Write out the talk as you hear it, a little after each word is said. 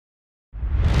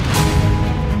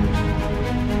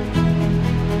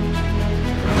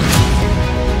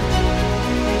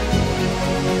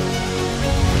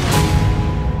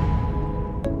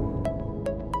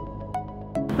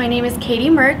My name is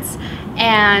Katie Mertz,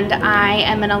 and I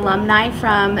am an alumni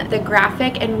from the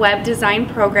graphic and web design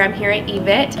program here at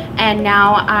EVIT, and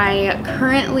now I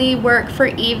currently work for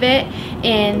EVIT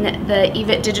in the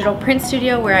EVIT Digital Print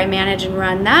Studio, where I manage and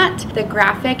run that. The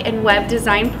graphic and web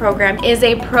design program is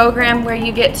a program where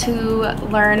you get to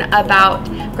learn about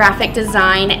graphic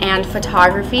design and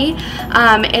photography.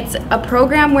 It's a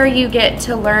program where you get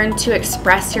to learn to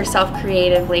express yourself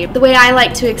creatively. The way I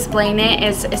like to explain it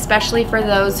is, especially for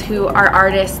those who are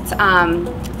artists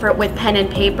with pen and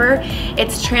paper,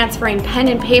 it's transferring pen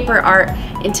and paper art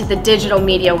into the digital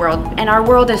media world. And our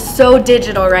world is so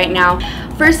digital right now.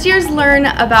 First years learn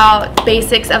about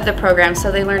basics of the program,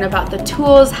 so they learn about the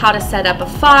tools, how to set up a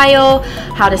file,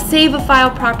 how to save a file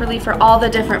properly for all the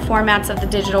different formats of the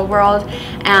digital world,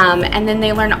 and then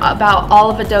they learn about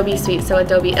all of Adobe Suite, so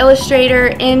Adobe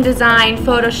Illustrator, InDesign,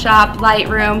 Photoshop,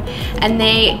 Lightroom, and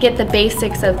they get the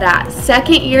basics of that.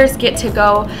 Second years get to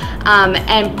go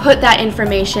and put that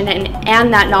information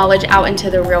and that knowledge out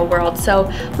into the real world.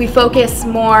 So we focus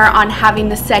more on having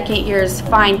the second years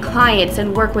find clients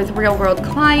and work with real world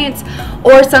clients,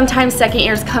 or sometimes second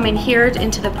years come in here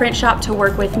into the print shop to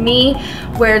work with me,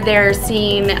 where they're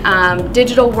seeing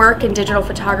digital work and digital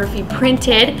photography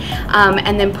printed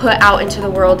and then put out into the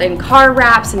world in car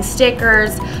wraps and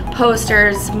stickers,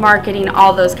 posters, marketing,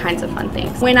 all those kinds of fun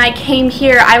things. When I came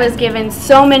here, I was given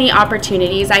so many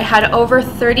opportunities. I had over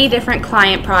 30 different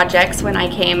client projects when I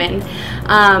came in,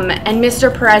 and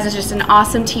Mr. Perez is just an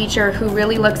awesome teacher who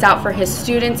really looks out for his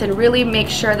students and really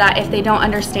makes sure that if they don't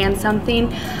understand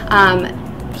something,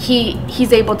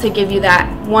 he's able to give you that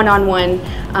one-on-one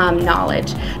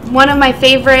knowledge. One of my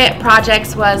favorite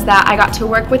projects was that I got to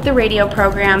work with the radio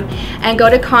program and go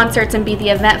to concerts and be the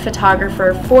event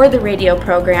photographer for the radio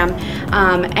program,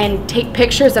 and take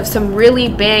pictures of some really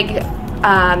big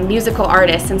musical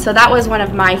artists. And so that was one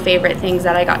of my favorite things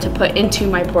that I got to put into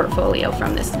my portfolio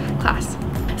from this class.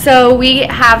 So we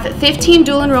have 15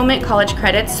 dual enrollment college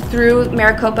credits through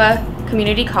Maricopa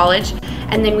Community College,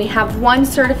 and then we have one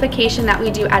certification that we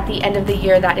do at the end of the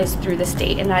year that is through the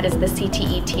state, and that is the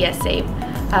CTE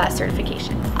TSA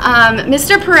certification.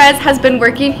 Mr. Perez has been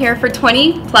working here for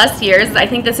 20 plus years. I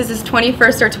think this is his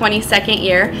 21st or 22nd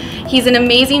year. He's an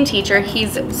amazing teacher.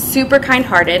 He's super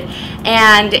kind-hearted,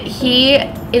 and he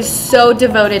is so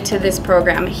devoted to this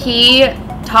program. He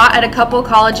taught at a couple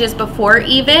colleges before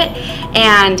EVIT,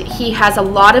 and he has a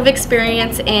lot of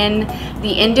experience in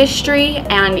the industry,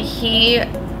 and he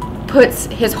puts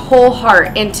his whole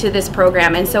heart into this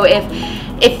program. And so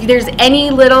if there's any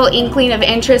little inkling of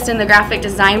interest in the graphic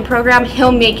design program,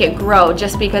 he'll make it grow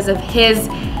just because of his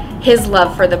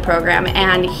love for the program.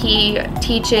 And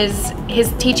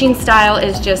his teaching style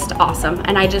is just awesome,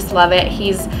 and I just love it.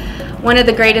 He's one of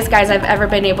the greatest guys I've ever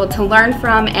been able to learn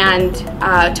from and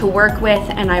to work with,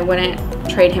 and I wouldn't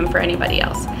trade him for anybody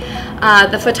else.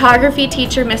 The photography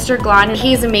teacher, Mr. Glon,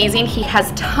 he's amazing. He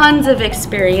has tons of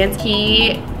experience.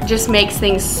 He just makes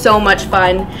things so much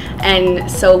fun and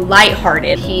so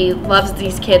lighthearted. He loves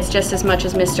these kids just as much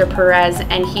as Mr. Perez,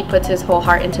 and he puts his whole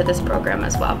heart into this program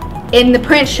as well. In the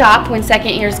print shop, when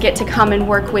second years get to come and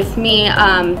work with me,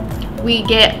 we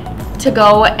get to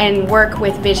go and work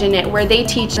with VisionIt, where they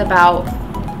teach about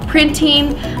printing,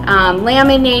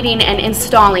 laminating, and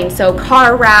installing. So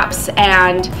car wraps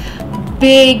and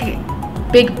big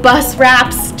bus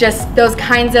wraps, just those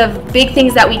kinds of big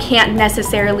things that we can't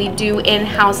necessarily do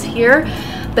in-house here,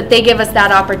 but they give us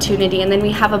that opportunity. And then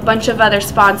we have a bunch of other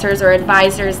sponsors or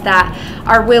advisors that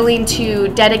are willing to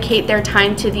dedicate their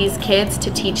time to these kids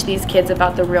to teach these kids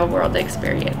about the real world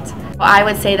experience. I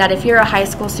would say that if you're a high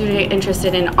school student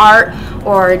interested in art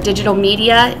or digital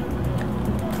media,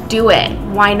 do it.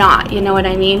 Why not? You know what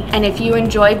I mean? And if you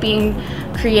enjoy being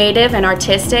creative and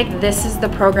artistic, this is the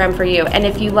program for you. And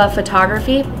if you love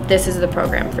photography, this is the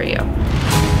program for you.